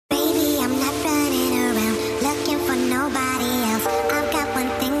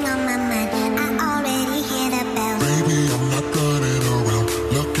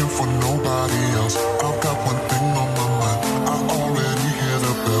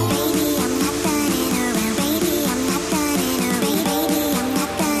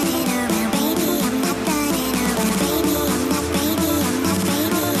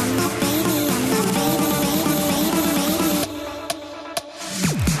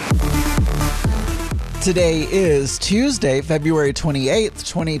Today is Tuesday, February 28th,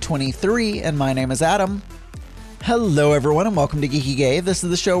 2023, and my name is Adam. Hello, everyone, and welcome to Geeky Gay. This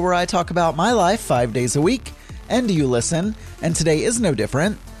is the show where I talk about my life 5 days a week, and you listen, and today is no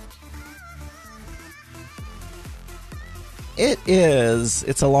different.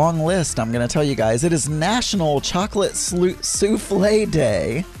 It's a long list, I'm going to tell you guys. It is National Chocolate Souffle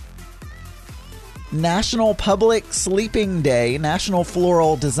Day, National Public Sleeping Day, National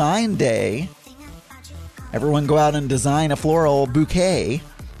Floral Design Day. Everyone go out and design a floral bouquet.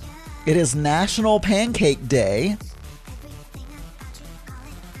 It is National Pancake Day.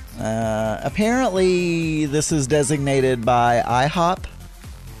 Apparently, this is designated by IHOP,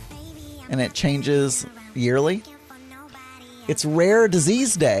 and it changes yearly. It's Rare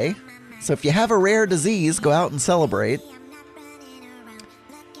Disease Day, so if you have a rare disease, go out and celebrate.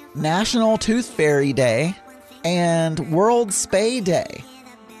 National Tooth Fairy Day, and World Spay Day.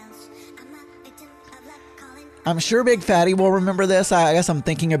 I'm sure Big Fatty will remember this. I guess I'm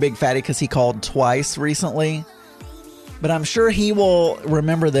thinking of Big Fatty because he called twice recently. But I'm sure he will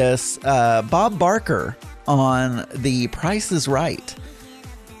remember this. Bob Barker on The Price is Right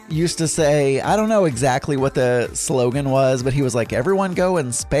used to say, I don't know exactly what the slogan was, but he was like, everyone go and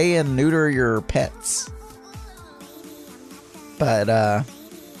spay and neuter your pets. But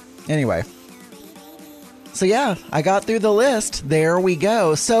anyway. So yeah, I got through the list. There we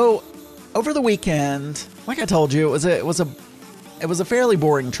go. So over the weekend, like I told you, it was a fairly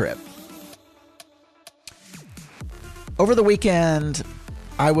boring trip. Over the weekend,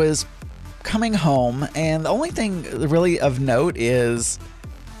 I was coming home, and the only thing really of note is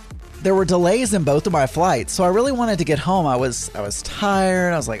there were delays in both of my flights. So I really wanted to get home. I was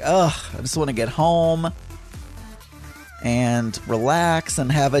tired. I was like, ugh, I just want to get home and relax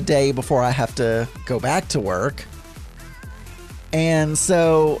and have a day before I have to go back to work. And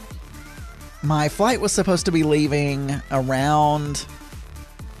so my flight was supposed to be leaving around,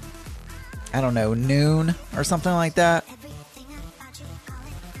 I don't know, noon or something like that.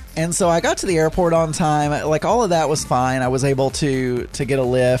 And so I got to the airport on time. Like, all of that was fine. I was able to get a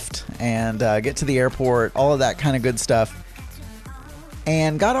lift and get to the airport, all of that kind of good stuff.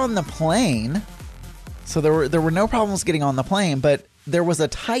 And got on the plane. So there were no problems getting on the plane, but there was a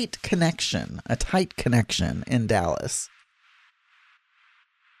tight connection in Dallas.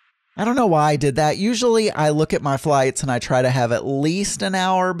 I don't know why I did that. Usually I look at my flights and I try to have at least an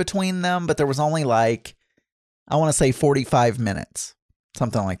hour between them, but there was only like, I want to say 45 minutes,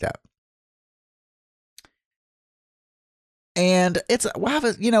 something like that. And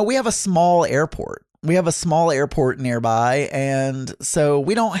we have a small airport. We have a small airport nearby, and so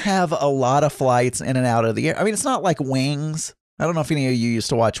we don't have a lot of flights in and out of the air. I mean, it's not like Wings. I don't know if any of you used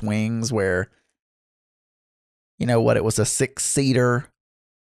to watch Wings, where, it was a 6-seater.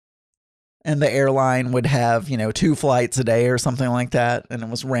 And the airline would have, 2 flights a day or something like that. And it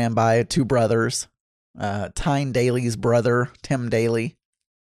was ran by 2 brothers. Tyne Daly's brother, Tim Daly.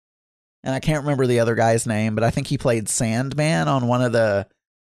 And I can't remember the other guy's name, but I think he played Sandman on one of the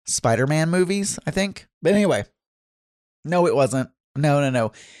Spider-Man movies, I think. But anyway, no, it wasn't.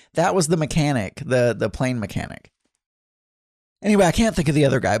 No. That was the mechanic, the plane mechanic. Anyway, I can't think of the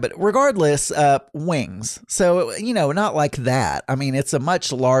other guy, but regardless, Wings. So, not like that. I mean, it's a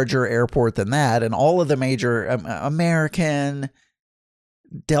much larger airport than that. And all of the major American,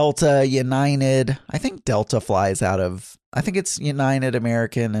 Delta, United, I think Delta flies out of, I think it's United,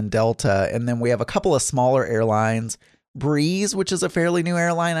 American, and Delta. And then we have a couple of smaller airlines, Breeze, which is a fairly new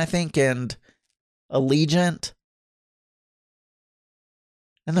airline, I think, and Allegiant.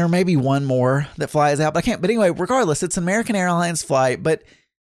 And there may be one more that flies out, but I can't. But anyway, regardless, it's an American Airlines flight. But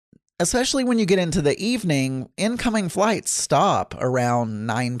especially when you get into the evening, incoming flights stop around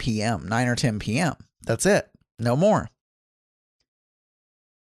 9 p.m., 9 or 10 p.m. That's it. No more.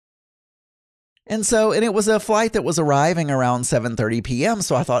 And it was a flight that was arriving around 7:30 p.m.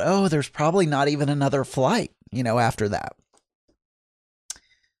 So I thought, oh, there's probably not even another flight, after that.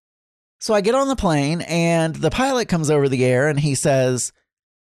 So I get on the plane, and the pilot comes over the air, and he says,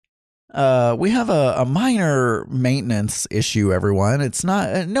 we have a minor maintenance issue, everyone. It's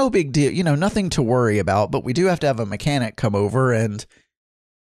no big deal, nothing to worry about, but we do have to have a mechanic come over, and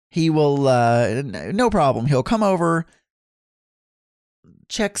he will, no problem. He'll come over,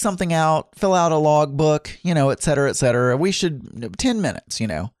 check something out, fill out a logbook, et cetera, et cetera. We should, 10 minutes,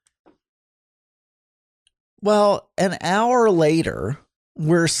 Well, an hour later,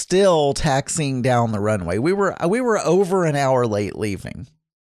 we're still taxiing down the runway. We were over an hour late leaving.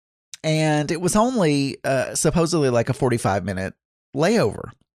 And it was only supposedly like a 45-minute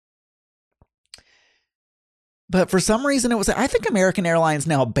layover. But for some reason I think American Airlines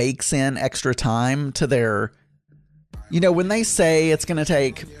now bakes in extra time to their, when they say it's going to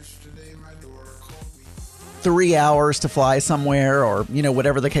take 3 hours to fly somewhere or,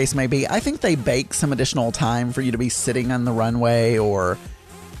 whatever the case may be, I think they bake some additional time for you to be sitting on the runway or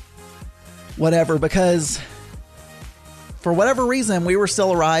whatever, because for whatever reason, we were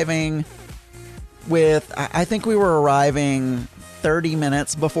still arriving I think we were arriving 30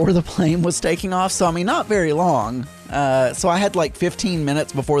 minutes before the plane was taking off. So, I mean, not very long. So I had like 15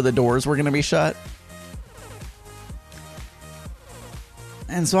 minutes before the doors were going to be shut.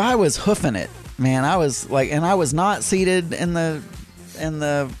 And so I was hoofing it, man. I was not seated in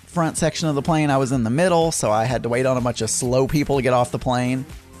the front section of the plane. I was in the middle, so I had to wait on a bunch of slow people to get off the plane.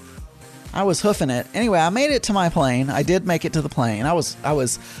 I was hoofing it. Anyway, I made it to my plane. I did make it to the plane. I was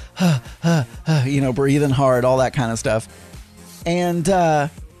breathing hard, all that kind of stuff. And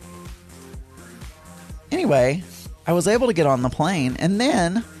anyway, I was able to get on the plane, and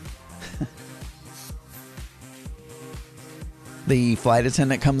then the flight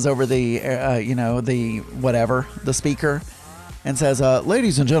attendant comes over the speaker and says,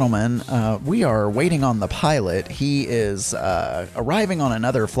 ladies and gentlemen, we are waiting on the pilot. He is arriving on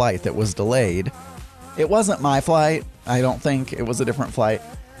another flight that was delayed. It wasn't my flight. I don't think. It was a different flight.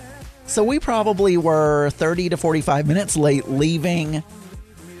 So we probably were 30 to 45 minutes late leaving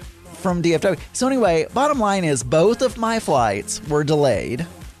from DFW. So anyway, bottom line is both of my flights were delayed.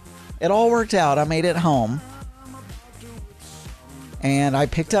 It all worked out. I made it home. And I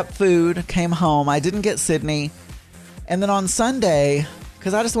picked up food, came home. I didn't get Sydney. And then on Sunday,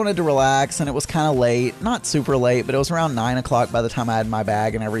 because I just wanted to relax and it was kind of late, not super late, but it was around 9 o'clock by the time I had my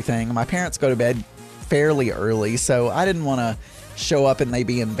bag and everything. My parents go to bed fairly early, so I didn't want to show up and they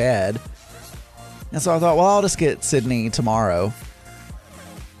be in bed. And so I thought, well, I'll just get Sydney tomorrow.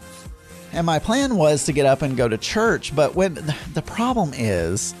 And my plan was to get up and go to church, but the problem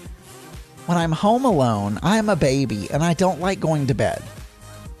is, when I'm home alone, I'm a baby and I don't like going to bed.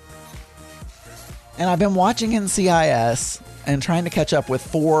 And I've been watching NCIS and trying to catch up with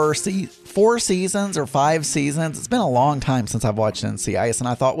 4 seasons or 5 seasons. It's been a long time since I've watched NCIS, and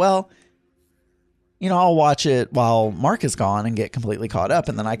I thought, well, I'll watch it while Mark is gone and get completely caught up,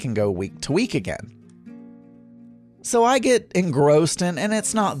 and then I can go week to week again. So I get engrossed in, and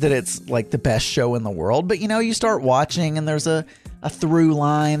it's not that it's like the best show in the world, but you start watching and there's a through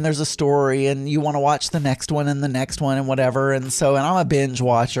line, there's a story, and you want to watch the next one and the next one and whatever. And I'm a binge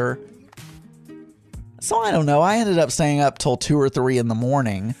watcher. So I don't know. I ended up staying up till 2 or 3 in the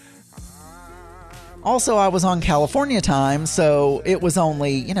morning. Also, I was on California time, so it was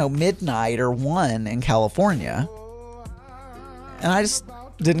only, midnight or 1 in California. And I just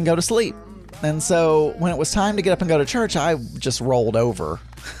didn't go to sleep. And so when it was time to get up and go to church, I just rolled over.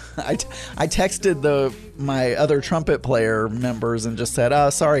 I texted my other trumpet player members and just said,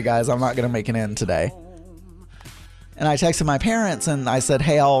 sorry guys, I'm not going to make it in today. And I texted my parents and I said,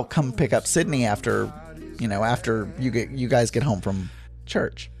 hey, I'll come pick up Sydney after you guys get home from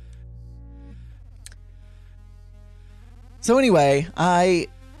church. So anyway, I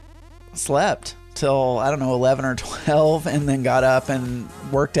slept till, 11 or 12 and then got up and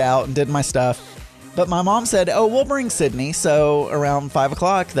worked out and did my stuff. But my mom said, we'll bring Sydney. So around 5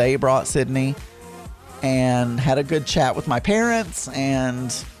 o'clock, they brought Sydney and had a good chat with my parents.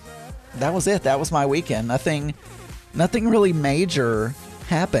 And that was it. That was my weekend. Nothing really major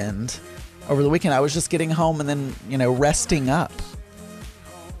happened over the weekend. I was just getting home and then, resting up.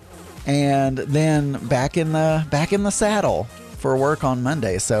 And then back in the saddle for work on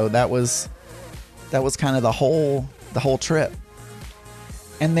Monday. So that was kind of the whole trip.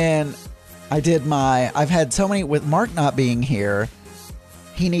 And then I've had so many, with Mark not being here,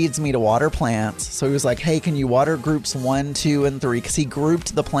 he needs me to water plants. So he was like, hey, can you water groups 1, 2, and 3? Because he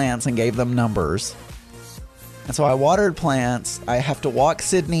grouped the plants and gave them numbers. And so I watered plants. I have to walk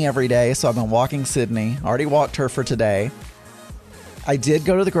Sydney every day. So I've been walking Sydney. Already walked her for today. I did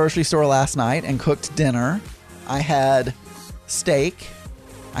go to the grocery store last night and cooked dinner. I had steak.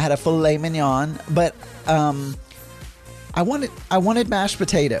 I had a filet mignon. But I wanted mashed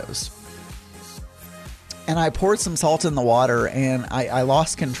potatoes. And I poured some salt in the water, and I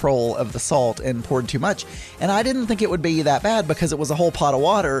lost control of the salt and poured too much. And I didn't think it would be that bad because it was a whole pot of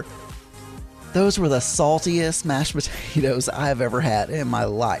water. Those were the saltiest mashed potatoes I've ever had in my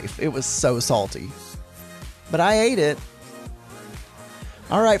life. It was so salty. But I ate it.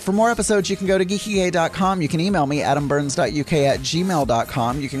 All right, for more episodes, you can go to geekygay.com. You can email me,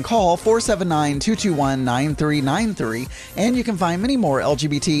 adamburns.uk@gmail.com. You can call 479-221-9393. And you can find many more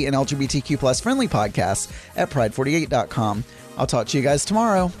LGBT and LGBTQ plus friendly podcasts at pride48.com. I'll talk to you guys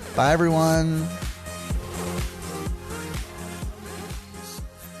tomorrow. Bye, everyone.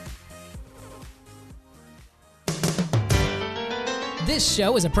 This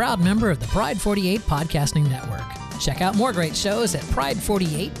show is a proud member of the Pride 48 Podcasting Network. Check out more great shows at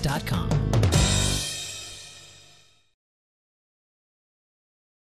pride48.com.